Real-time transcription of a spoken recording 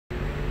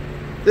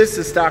This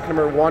is stock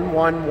number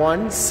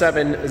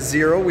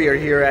 11170. We are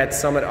here at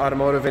Summit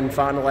Automotive in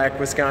Fond du Lac,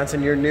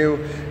 Wisconsin, your new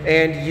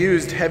and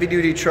used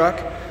heavy-duty truck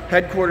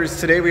headquarters.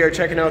 Today we are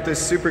checking out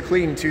this super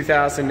clean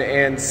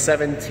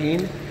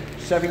 2017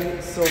 Chevy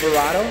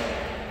Silverado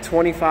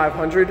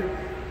 2500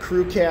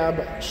 Crew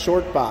Cab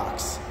Short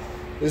Box.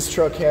 This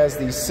truck has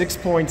the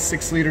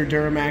 6.6 liter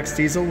Duramax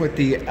diesel with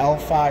the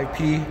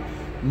L5P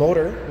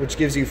motor, which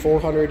gives you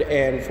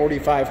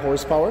 445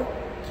 horsepower.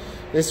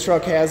 This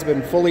truck has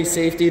been fully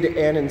safetied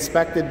and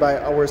inspected by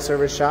our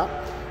service shop.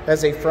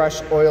 Has a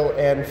fresh oil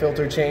and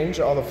filter change.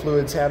 All the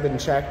fluids have been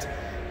checked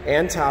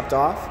and topped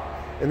off.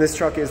 And this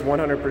truck is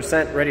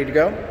 100% ready to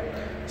go.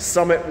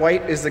 Summit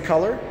White is the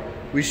color.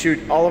 We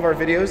shoot all of our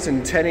videos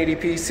in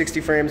 1080p,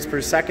 60 frames per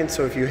second.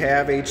 So if you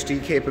have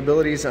HD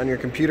capabilities on your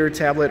computer,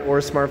 tablet, or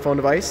smartphone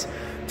device,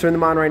 turn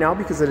them on right now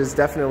because it is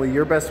definitely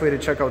your best way to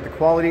check out the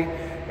quality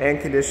and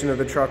condition of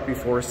the truck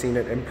before seeing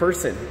it in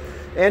person.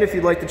 And if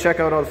you'd like to check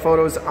out all the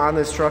photos on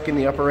this truck, in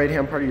the upper right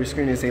hand part of your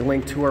screen is a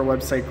link to our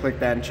website. Click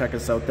that and check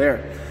us out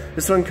there.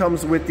 This one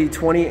comes with the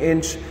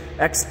 20-inch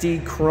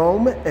XD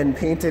chrome and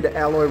painted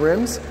alloy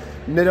rims,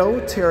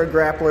 Nitto, Terra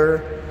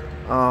Grappler,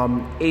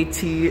 AT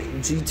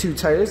G2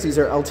 tires. These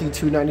are LT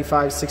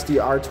 295 60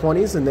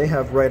 R20s, and they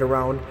have right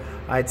around,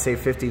 I'd say,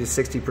 50 to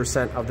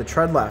 60% of the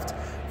tread left.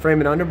 Frame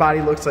and underbody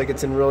looks like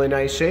it's in really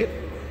nice shape.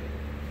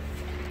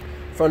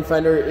 Front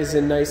fender is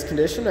in nice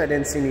condition. I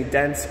didn't see any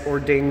dents or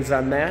dings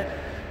on that.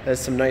 Has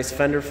some nice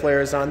fender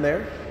flares on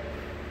there.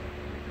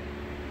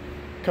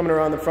 Coming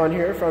around the front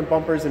here, front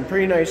bumper's in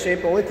pretty nice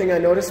shape. The only thing I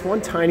noticed,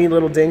 one tiny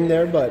little ding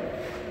there, but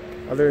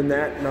other than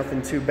that,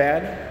 nothing too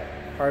bad.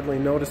 Hardly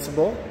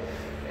noticeable.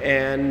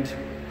 And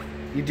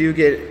you do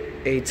get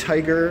a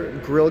Tiger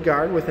grill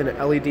guard with an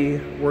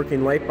LED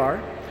working light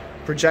bar.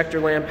 Projector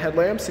lamp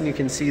headlamps, and you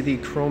can see the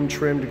chrome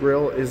trimmed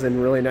grill is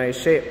in really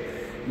nice shape.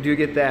 You do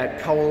get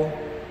that Cowl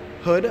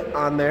hood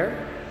on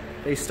there.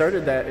 They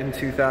started that in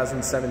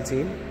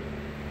 2017.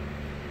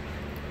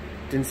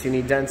 Didn't see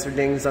any dents or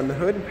dings on the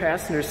hood.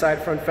 Passenger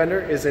side front fender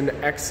is in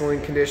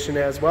excellent condition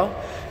as well.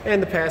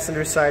 And the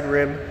passenger side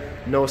rim,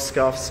 no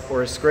scuffs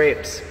or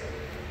scrapes.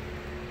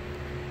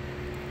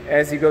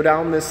 As you go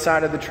down this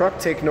side of the truck,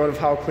 take note of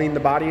how clean the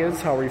body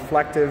is, how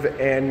reflective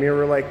and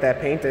mirror-like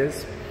that paint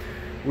is.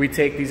 We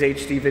take these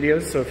HD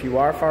videos, so if you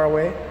are far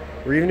away,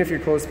 or even if you're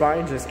close by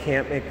and just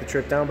can't make the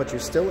trip down, but you're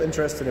still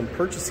interested in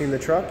purchasing the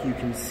truck, you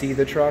can see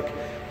the truck,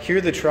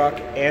 hear the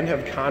truck, and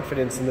have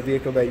confidence in the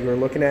vehicle that you are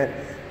looking at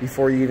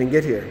before you even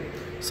get here.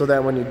 So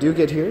that when you do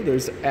get here,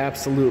 there's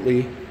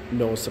absolutely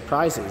no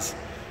surprises.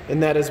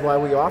 And that is why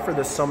we offer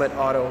the Summit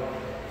Auto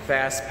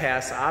Fast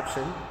Pass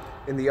option.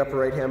 In the upper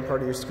right hand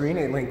part of your screen,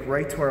 a link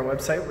right to our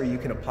website where you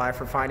can apply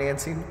for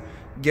financing,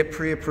 get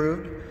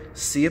pre-approved,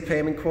 see a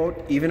payment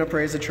quote, even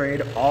appraise a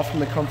trade, all from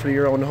the comfort of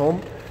your own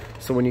home.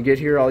 So when you get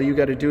here, all you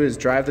got to do is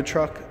drive the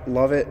truck,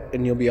 love it,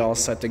 and you'll be all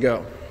set to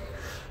go.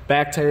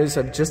 Back tires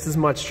have just as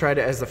much tread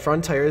as the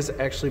front tires,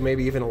 actually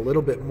maybe even a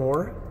little bit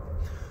more.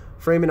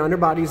 Frame and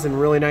underbody is in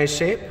really nice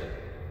shape.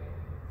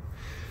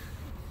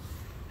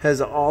 Has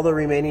all the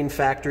remaining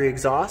factory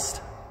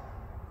exhaust,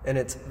 and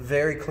it's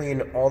very clean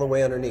all the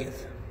way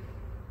underneath.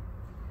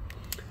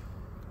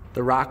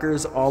 The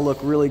rockers all look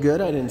really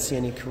good. I didn't see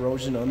any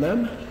corrosion on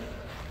them.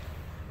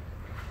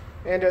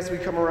 And as we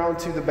come around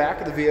to the back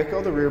of the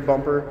vehicle, the rear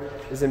bumper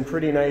is in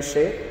pretty nice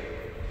shape.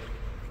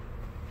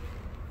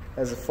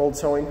 Has a full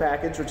towing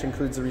package, which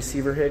includes the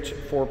receiver hitch,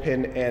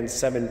 4-pin and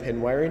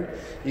 7-pin wiring.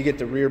 You get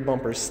the rear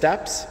bumper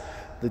steps.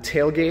 The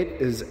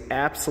tailgate is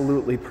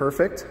absolutely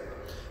perfect.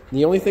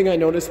 The only thing I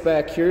noticed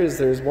back here is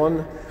there's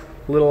one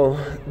little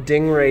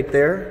ding right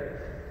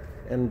there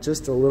and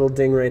just a little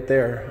ding right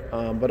there.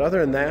 But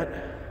other than that,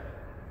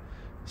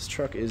 this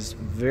truck is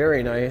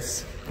very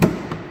nice.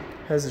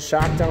 Has a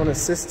shock down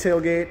assist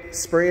tailgate,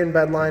 spray and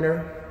bed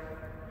liner.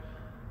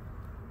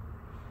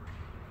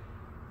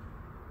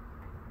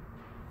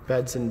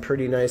 Bed's in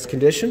pretty nice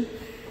condition.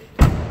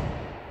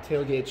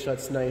 Tailgate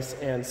shuts nice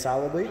and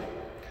solidly.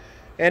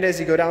 And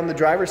as you go down the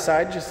driver's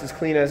side, just as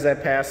clean as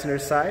that passenger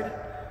side.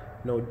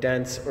 No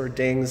dents or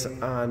dings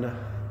on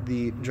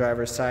the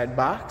driver's side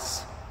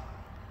box.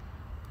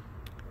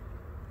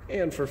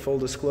 And for full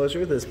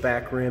disclosure, this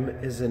back rim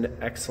is in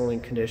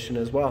excellent condition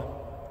as well.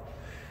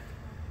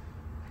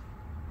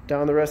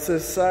 Down the rest of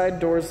this side,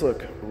 doors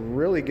look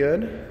really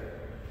good.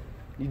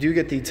 You do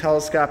get the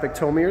telescopic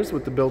tow mirrors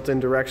with the built-in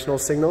directional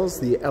signals,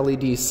 the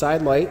LED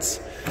side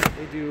lights.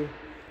 They do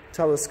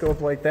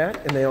telescope like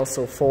that, and they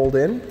also fold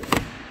in.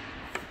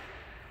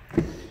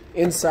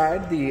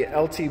 Inside, the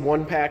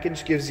LT1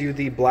 package gives you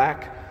the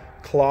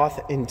black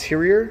cloth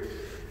interior.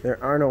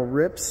 There are no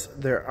rips,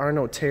 there are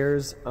no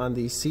tears on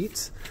these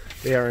seats.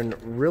 They are in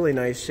really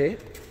nice shape.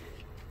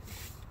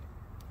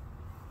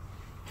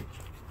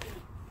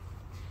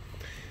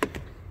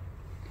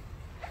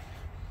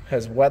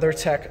 Has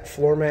WeatherTech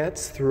floor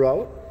mats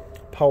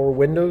throughout, power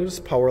windows,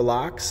 power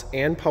locks,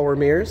 and power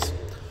mirrors.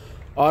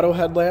 Auto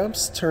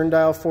headlamps, turn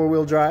dial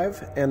 4-wheel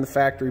drive, and the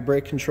factory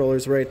brake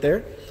controllers right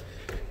there.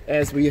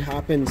 As we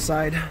hop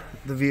inside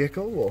the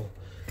vehicle, we'll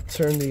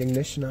turn the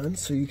ignition on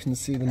so you can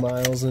see the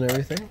miles and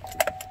everything.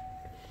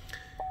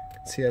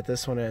 See that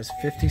this one has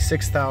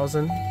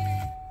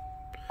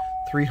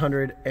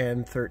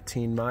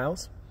 56,313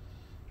 miles.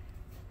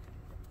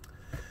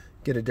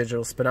 Get a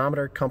digital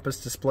speedometer, compass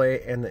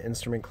display, and the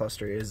instrument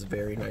cluster is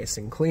very nice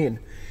and clean.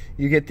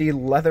 You get the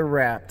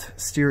leather-wrapped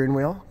steering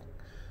wheel,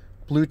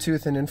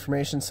 Bluetooth and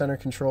information center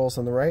controls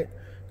on the right,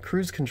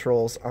 cruise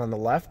controls on the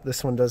left.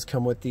 This one does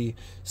come with the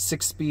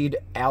 6-speed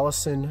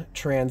Allison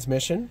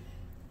transmission.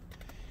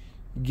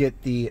 You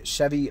get the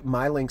Chevy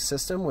MyLink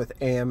system with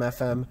AM,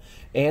 FM,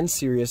 and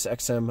Sirius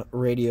XM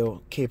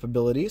radio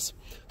capabilities.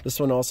 This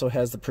one also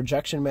has the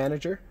projection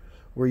manager,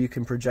 where you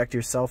can project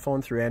your cell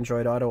phone through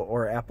Android Auto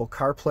or Apple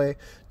CarPlay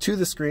to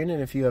the screen,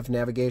 and if you have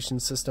navigation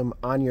system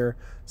on your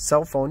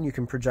cell phone, you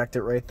can project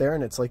it right there,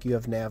 and it's like you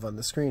have nav on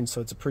the screen,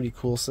 so it's a pretty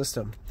cool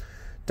system.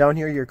 Down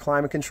here, your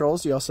climate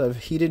controls. You also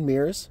have heated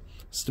mirrors,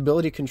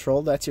 stability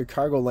control, that's your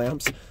cargo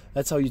lamps.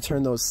 That's how you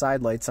turn those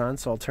side lights on,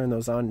 so I'll turn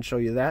those on and show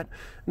you that.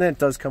 And then it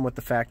does come with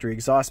the factory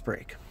exhaust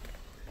brake.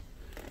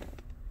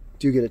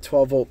 Do get a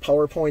 12-volt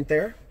power point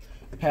there.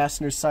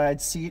 Passenger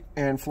side seat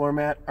and floor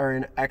mat are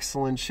in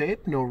excellent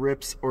shape. No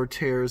rips or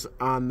tears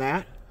on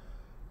that.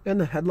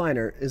 And the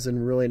headliner is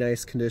in really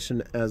nice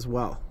condition as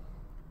well.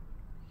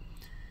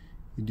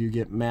 You do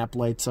get map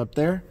lights up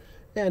there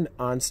and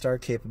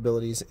OnStar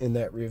capabilities in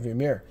that rearview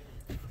mirror.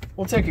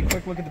 We'll take a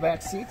quick look at the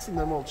back seats and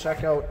then we'll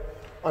check out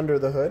under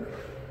the hood.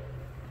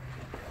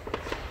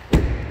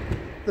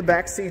 The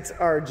back seats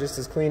are just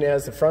as clean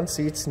as the front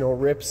seats. No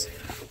rips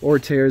or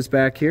tears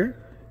back here.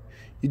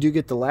 You do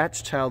get the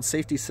latch child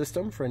safety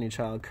system for any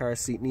child car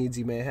seat needs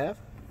you may have.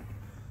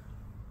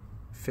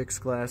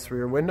 Fixed glass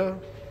rear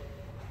window.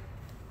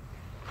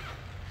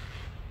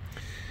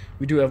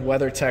 We do have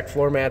WeatherTech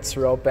floor mats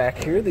throughout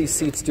back here. These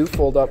seats do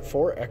fold up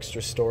for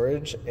extra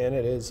storage, and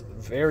it is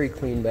very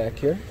clean back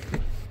here.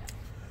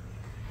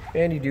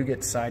 And you do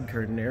get side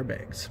curtain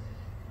airbags.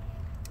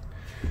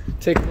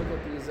 Take a look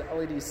at these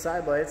LED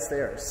side lights.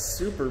 They are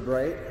super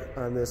bright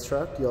on this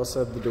truck. You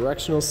also have the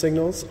directional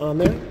signals on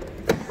there.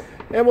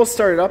 And we'll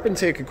start it up and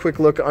take a quick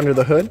look under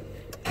the hood.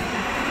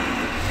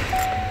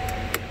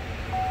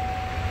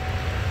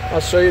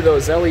 I'll show you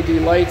those LED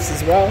lights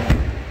as well.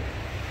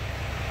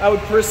 I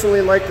would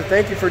personally like to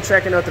thank you for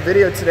checking out the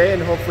video today,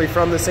 and hopefully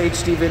from this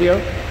HD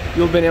video,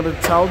 you'll have been able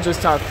to tell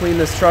just how clean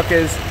this truck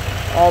is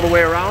all the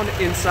way around,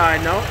 inside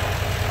and out.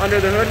 Under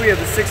the hood, we have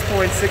the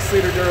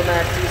 6.6-liter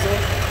Duramax diesel,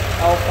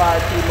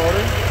 L.A.T.C.H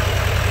motor,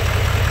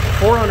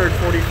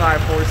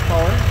 445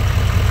 horsepower.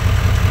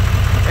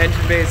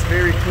 Engine bay is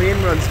very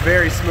clean, runs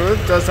very smooth,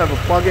 does have a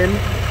plug-in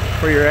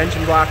for your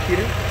engine block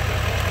heater.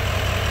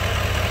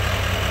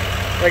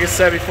 Like I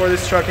said before,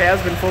 this truck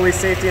has been fully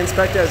safety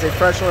inspected, has a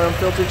fresh oil and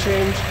filter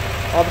change.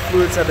 All the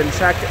fluids have been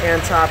checked and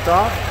topped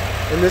off,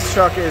 and this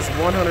truck is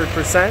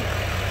 100%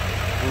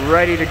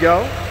 ready to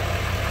go.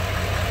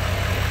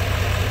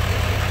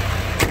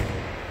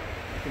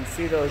 You can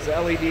see those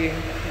LED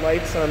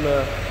lights on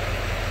the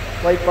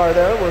light bar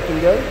there working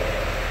good.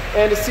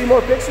 And to see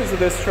more pictures of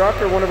this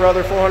truck or one of our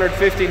other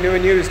 450 new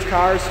and used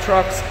cars,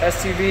 trucks,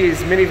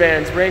 SUVs,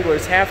 minivans,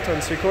 Wranglers,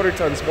 half-tons, three-quarter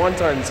tons,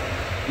 one-tons,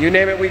 you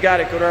name it, we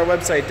got it. Go to our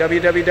website,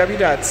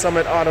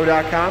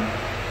 www.summitauto.com.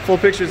 Full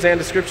pictures and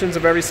descriptions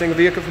of every single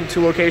vehicle from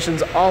 2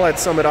 locations, all at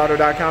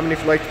summitauto.com. And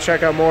if you'd like to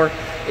check out more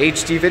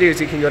HD videos,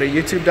 you can go to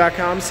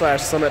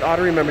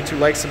youtube.com/summitauto. Remember to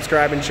like,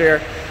 subscribe, and share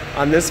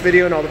on this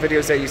video and all the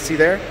videos that you see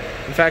there.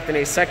 In fact, in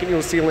a second,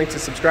 you'll see a link to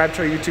subscribe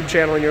to our YouTube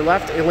channel on your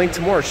left, a link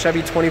to more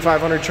Chevy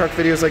 2500 truck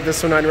videos like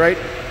this one on your right.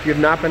 If you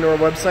have not been to our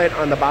website,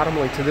 on the bottom,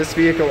 link to this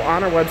vehicle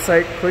on our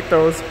website. Click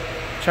those,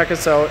 check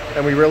us out,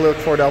 and we really look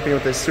forward to helping you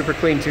with this super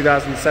clean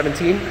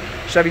 2017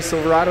 Chevy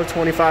Silverado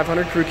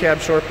 2500 Crew Cab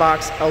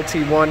Shortbox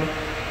LT1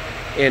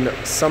 in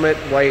Summit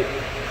White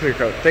Clear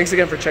Coat. Thanks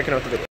again for checking out the video.